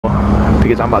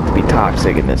because I'm about to be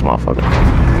toxic in this motherfucker.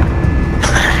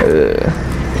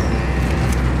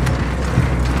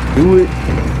 Do it.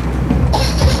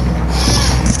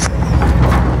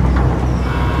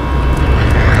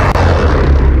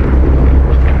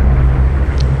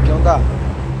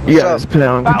 You guys play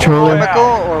on controller? Chemical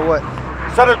or what?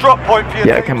 Set a drop point for your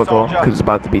Yeah, team, chemical, soldier. because it's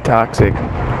about to be toxic.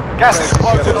 Gas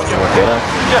exploded on your position.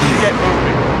 Just to get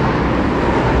moving.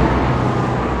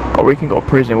 Or we can go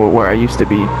prison where I used to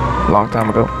be a long time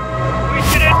ago. We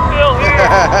should infill here.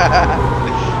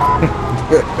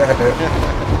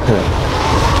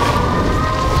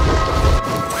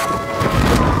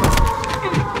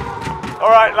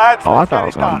 Alright, lads. Oh, I thought I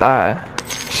was gonna die.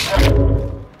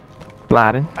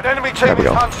 Laden. An enemy team is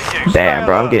hunting you. Damn,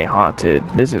 bro, I'm getting haunted.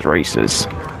 This is racist.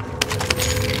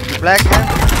 Black man?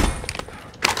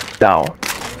 No.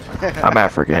 I'm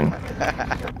African.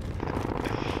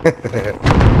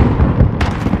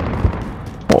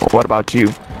 Well, what about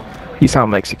you? You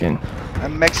sound Mexican.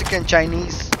 I'm Mexican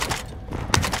Chinese.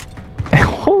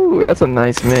 Oh, that's a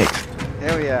nice mix.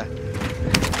 Hell yeah.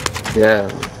 Yeah.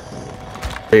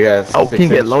 Big ass. Oh, can you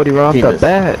get Lodi right off the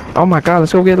bat? Oh my god,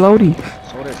 let's go get Lodi.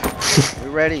 We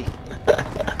ready.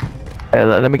 Hey,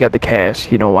 let me get the cash.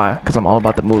 You know why? Because I'm all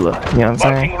about the moolah. You know what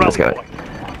I'm saying? Let's go.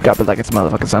 Got it like it's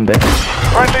motherfucking Sunday.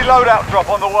 Friendly loadout drop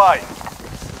on the way.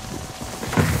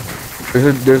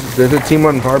 There's a team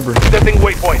on harbor. Stepping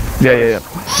waypoint. Yeah.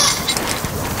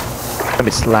 Let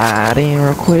me slide in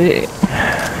real quick.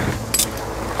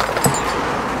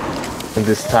 And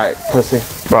this tight pussy.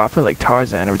 Bro, I feel like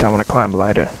Tarzan every time when I climb a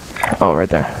ladder. Oh, right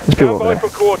there. There's people over there.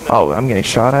 Oh, I'm getting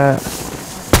shot at.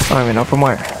 I don't even know from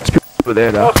where. There's people over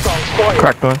there though.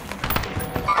 Cracked one.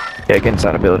 Yeah, get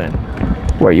inside the building.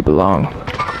 Where you belong.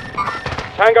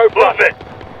 Tango Profit.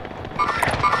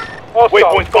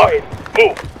 Waypoint spotted.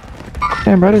 Move.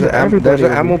 Damn, bro, there's There's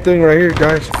an ammo thing right here,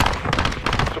 guys.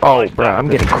 Oh, bro, I'm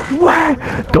getting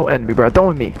cracked. Don't end me, bro.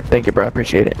 Don't end me. Thank you, bro. I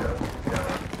appreciate it.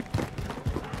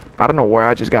 I don't know where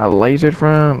I just got lasered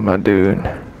from, but dude.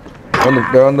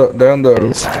 They're on the.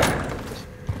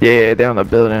 Yeah, they're on the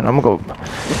building. I'm gonna go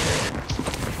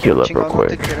heal up real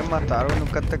quick.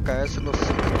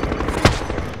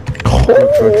 Oh,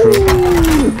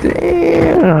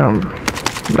 damn.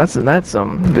 That's dude,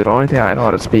 the only thing I know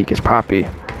how to speak is Poppy.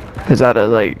 Is that a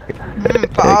like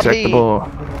acceptable?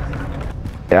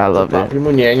 Yeah, I love it.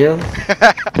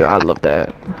 Dude, I love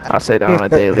that. I say that on a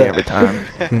daily every time.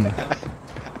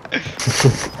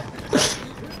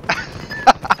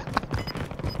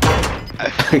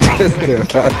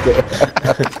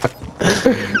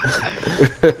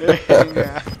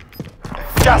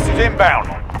 Gas is inbound.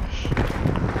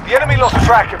 The enemy lost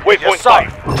track of waypoint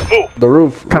safe. Move. The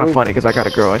roof. Kind of funny because I got a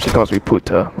girl and she calls me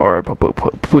Puta or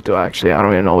Puto. Actually, I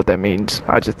don't even know what that means.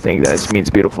 I just think that it means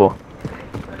beautiful.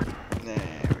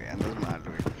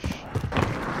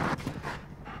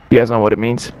 You guys know what it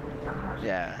means?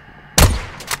 Yeah.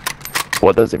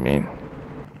 What does it mean?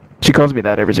 She calls me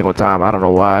that every single time. I don't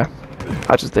know why.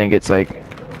 I just think it's like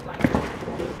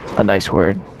a nice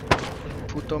word.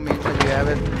 Puto means that you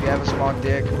have a small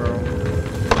dick, bro.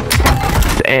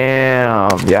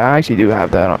 Damn. Yeah, I actually do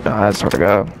have that. I swear to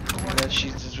God. That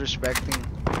she's disrespecting.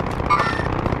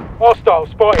 Hostile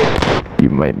spotted. You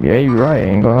might. Yeah, you're right. I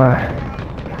ain't gonna lie.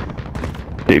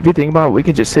 Dude, if you think about it, we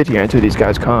can just sit here until these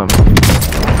guys come.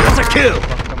 That's a kill.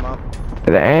 Fuck them up.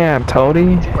 Damn,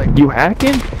 Tony. You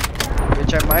hacking?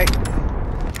 Bitch, I might.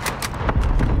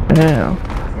 Damn.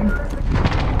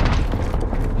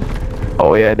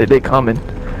 Oh yeah, they coming.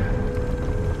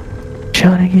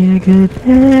 Trying to get a good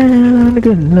down, a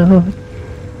good love.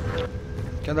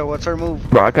 Kendall, what's our move?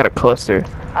 Bro, I got a cluster.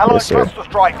 Allied Yes, sir. cluster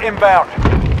strike inbound.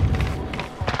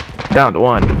 Down to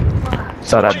one.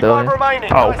 Saw that building.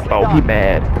 Oh, he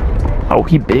mad. Oh,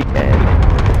 he big mad.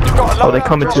 Oh, they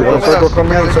coming to us. Circle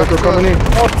coming in. Circle coming in.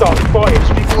 Hostile spotted.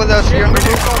 People with us here on the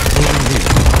roof.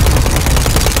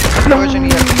 No.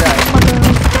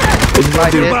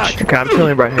 Okay, I'm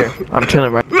chilling right here. I'm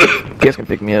chilling right here. You guys can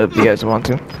pick me up if you guys want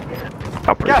to.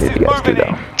 I'll Gas appreciate is you guys too, moving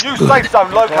in. though. New safe zone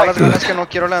Todas las located. ganas que no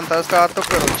quiero levantar este vato,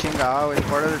 pero chingado, güey.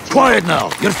 Part of the team. Quiet now.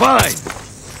 You're fine.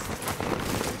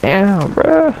 Damn,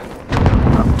 bro.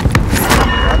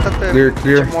 Levántate, Clear.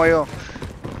 pinche mollo.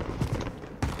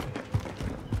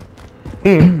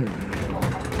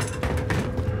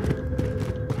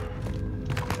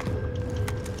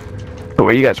 So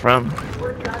where you guys from?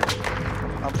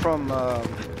 I'm from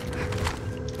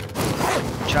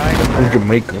China. I'm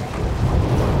Jamaica.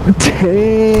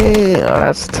 Damn,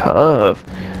 that's tough.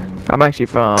 I'm actually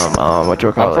from what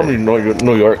you call I'm it? from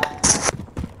New York.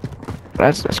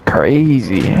 That's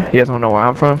crazy. You guys don't know where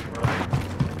I'm from?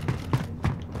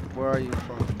 Where are you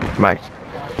from? Mike.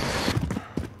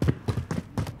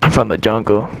 I'm from the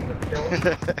jungle.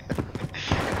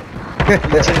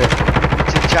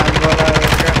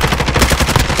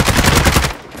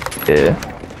 Yeah.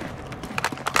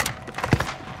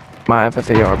 My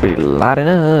FFAR be lighting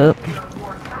up.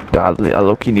 I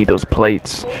low-key need those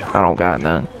plates. I don't got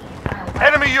none.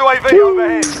 Enemy UAV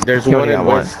overhead. There's You one only in got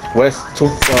west. West to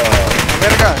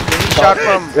Verga, getting shot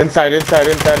from inside.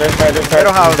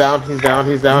 middle house. He's down.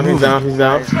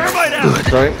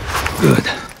 Right. Good.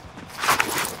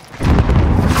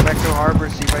 Back to harbor,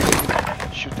 see if I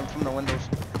can shoot them from the windows.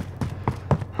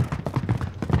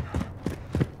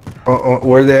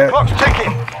 Where they at? Clock's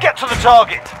ticking. Get to the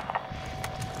target.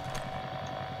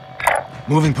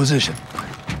 Moving position.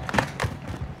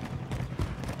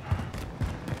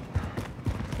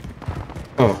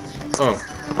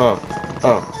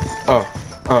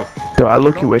 Dude, I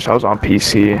look. You wish I was on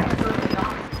PC.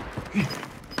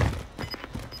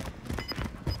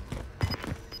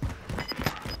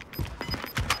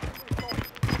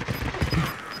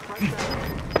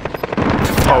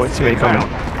 Oh, his teammate coming.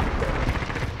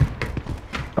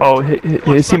 Oh,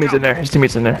 his teammate's in there. His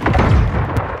teammate's in there.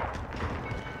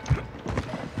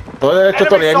 Todo derecho,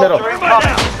 Tony, ahí Enemy mero. soldier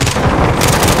incoming.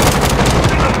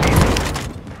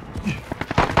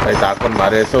 Ahí está con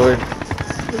madre eso, güey.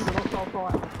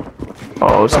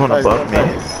 Oh, someone above me.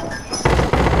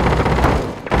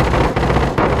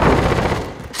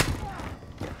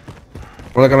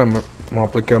 Vamos a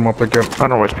aplicar. I don't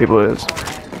know which people it is.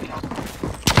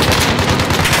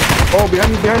 Oh,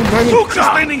 behind me.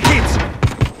 Suspending hits.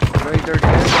 Right there,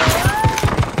 dead.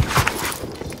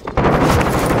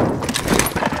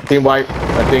 Team white,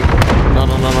 I think. No,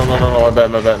 my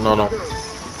bad, no.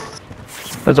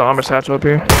 There's an armor satchel up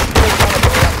here.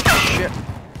 Shit.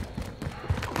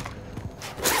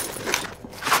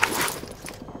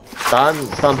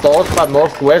 Están todos para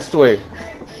northwest, güey.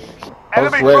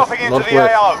 Enemy Northwest, dropping into the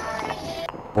northwest.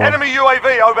 AO. Enemy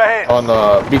UAV overhead. On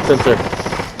the beat sensor.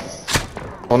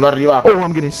 Uno arriba. Oh,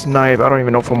 I'm getting sniped. I don't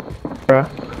even know from. Bruh.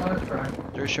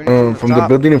 They're shooting From the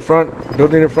building in front.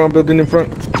 Building in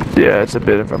front. Yeah, it's a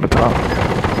bit in front of the top.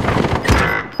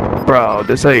 Bro,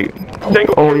 this like.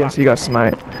 Oh yes, he got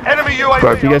sniped. Enemy UAV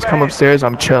Bro, if you guys come overhead. upstairs,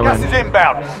 I'm Gas chilling. is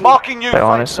inbound. Marking you. Like,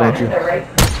 honestly.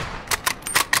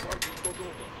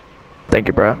 Thank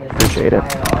you, bro. Appreciate it.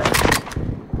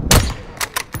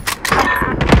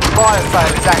 Fire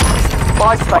sale is active.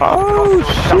 Buy station. Oh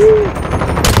shit!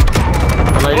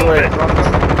 Anyway.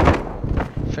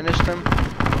 Finished them.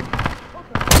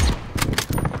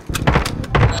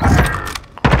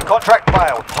 Contract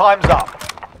failed. Time's up.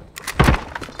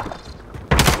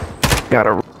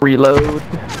 Gotta reload.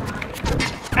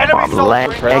 Enemy I'm soldier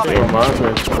lagging.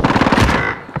 incoming.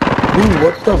 Dude,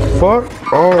 what the fuck?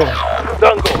 Oh.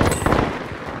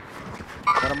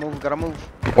 Gotta move.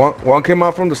 One came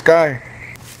out from the sky.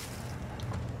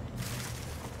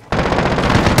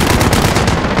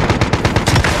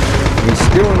 He's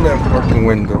still in that fucking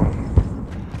window.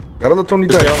 Got Tony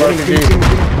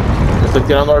Estoy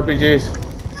tirando RPGs.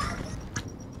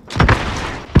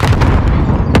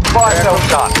 Fire sale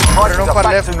done. They're on far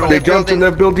left. They jumped in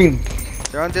that building.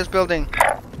 They're on this building.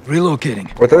 Relocating.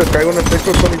 Ahorita les caigo en el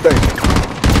techo, Tony dice.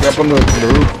 Up on the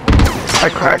roof. I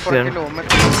cracked him.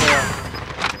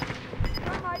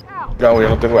 Ya, güey,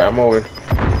 no tengo ammo, güey.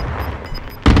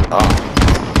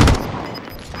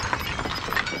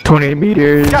 28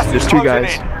 meters. Gas is There's two closing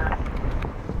guys. in.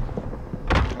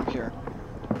 I'm here.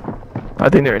 I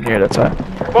think they're in here. That's it.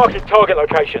 Marking target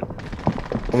location.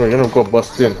 I'm gonna go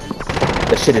bust in.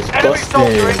 That shit is Enemy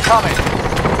soldier busting. incoming.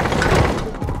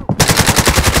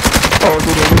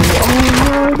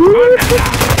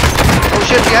 Oh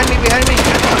shit, behind me.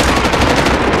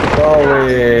 No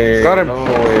way. Got him. No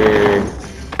way.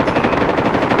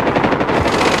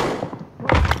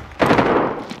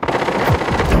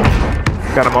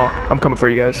 Got them all. I'm coming for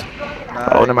you guys.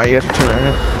 Oh, never mind. You guys are chilling right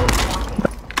here.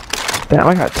 Damn,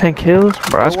 I got 10 kills?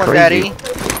 Bro, that's crazy. Daddy.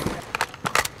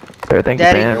 Sir, thank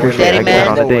Daddy, you, man. Appreciate Daddy, it. I man.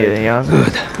 got on the day, you know?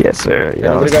 Yes, sir. You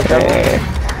know, Anybody got that okay.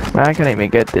 Man, I can't even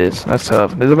get this. That's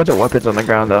tough. There's a bunch of weapons on the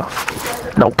ground, though.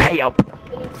 No pay-up.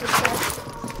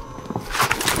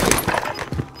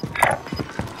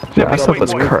 Yeah, that stuff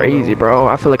was crazy, bro.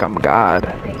 I feel like I'm God.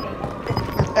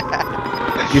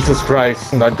 Jesus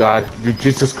Christ, not God.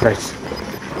 Jesus Christ.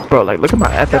 Bro, like, look at my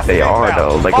FFAR,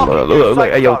 though. Like, look,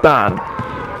 hey, yo, Don.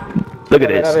 Look at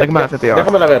this. Look at my FFAR.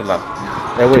 Déjame verla.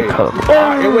 Güey.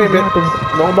 Güey,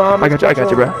 no mames. I got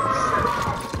you, bro.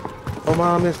 No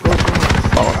mames,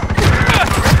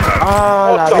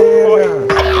 Ah, la verga.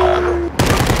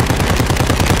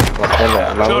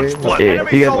 Yeah,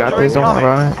 if you guys got this, don't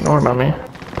worry about me.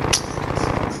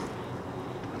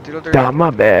 030. Nah, my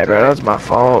bad, bro. That was my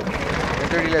fault.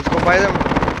 030, let's go buy them.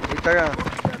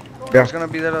 There's gonna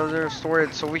be that other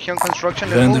storage. So we here on construction.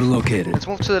 Vendor located. Let's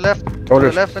move to the left. To the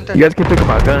Orders. left, Vente. You guys can pick up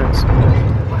my guns.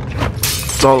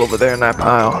 It's all over there in that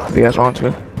pile, if you guys want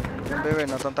to. Bebe,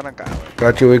 no están tan acá, güey.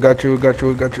 Got you, we got you, we got you,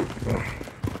 we got you.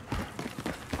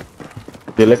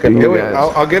 You look at Yeah, you wait,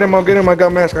 guys. I'll get him, I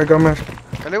got mask, I got mask.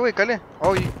 Cale, güey, cale.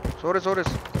 Oh, sobres.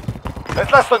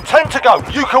 There's less than 10 to go.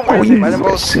 You can Oh, win. you Buy them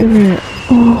both. see it.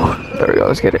 Oh, there we go,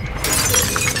 let's get it.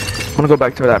 I'm gonna go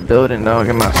back to that building though,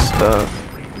 get my stuff.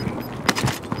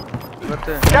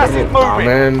 Vete. Gas is Aw, moving.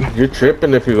 man, you're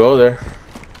tripping if you go there.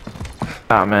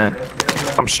 Ah, man.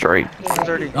 I'm straight.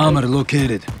 30. Armor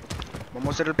located. Vamos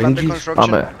a hacer el plan de I'm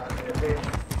construction. a...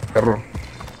 Perro.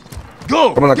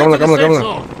 Go! Cámara, Get cámara, to the safe cámara.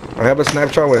 zone. I have a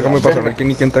snapshot, güey. Déjame pasar, a ver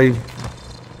quién está ahí.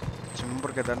 Sí,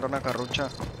 porque te anda una carrucha.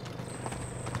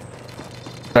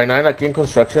 Hay nada aquí en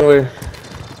construction, güey.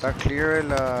 Está clear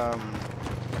el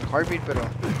heartbeat, pero...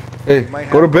 Hey, Might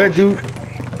go to have bed, dude.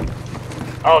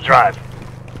 I'll drive.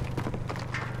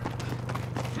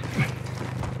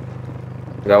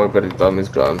 Ya voy a perder todas mis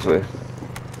guns, güey.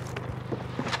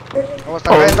 Oh,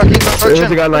 está cayendo aquí en There's a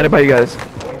construction. guy lined up by you guys.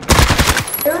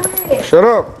 Shut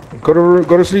up. Go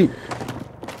to sleep.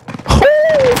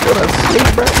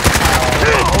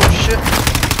 Oh, shit.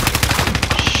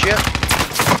 Shit.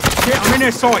 Okay, I'm in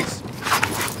their sights.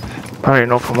 I don't even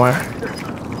know from where.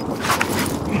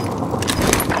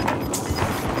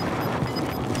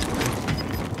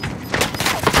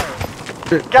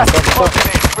 Gas is closing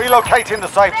in. Relocating the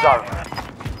safe zone.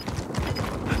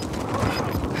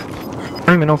 I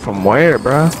don't even know from where,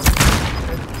 bro.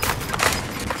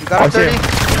 You got I a see 30? him.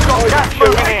 Gas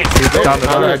moving in. Down the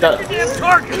road.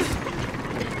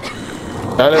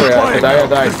 Dale, güey. If I die, I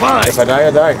die. If I die,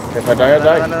 I die. If I die, I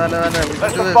die. Dale. We Less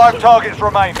can do than this. 5 targets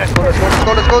remain. Let's go. Let's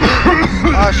go, dude.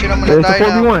 Ah, shit, I'm gonna There's die the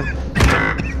now.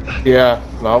 4v1. Yeah.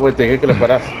 No, güey, te dije que le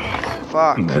paras.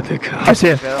 Fuck. I see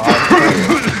him.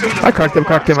 I cracked him,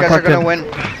 These guys are cracked gonna him. win.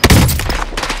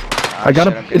 I got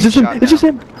shit, him. I'm It's just getting him. shot It's just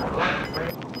him.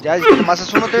 Ya, nomás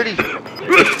es 130.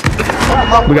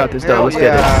 We got this, though. Hell Let's get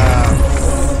it.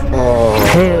 yeah. Oh.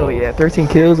 Hell yeah. 13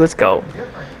 kills. Let's go.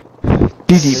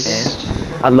 GG,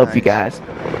 man. I love you guys.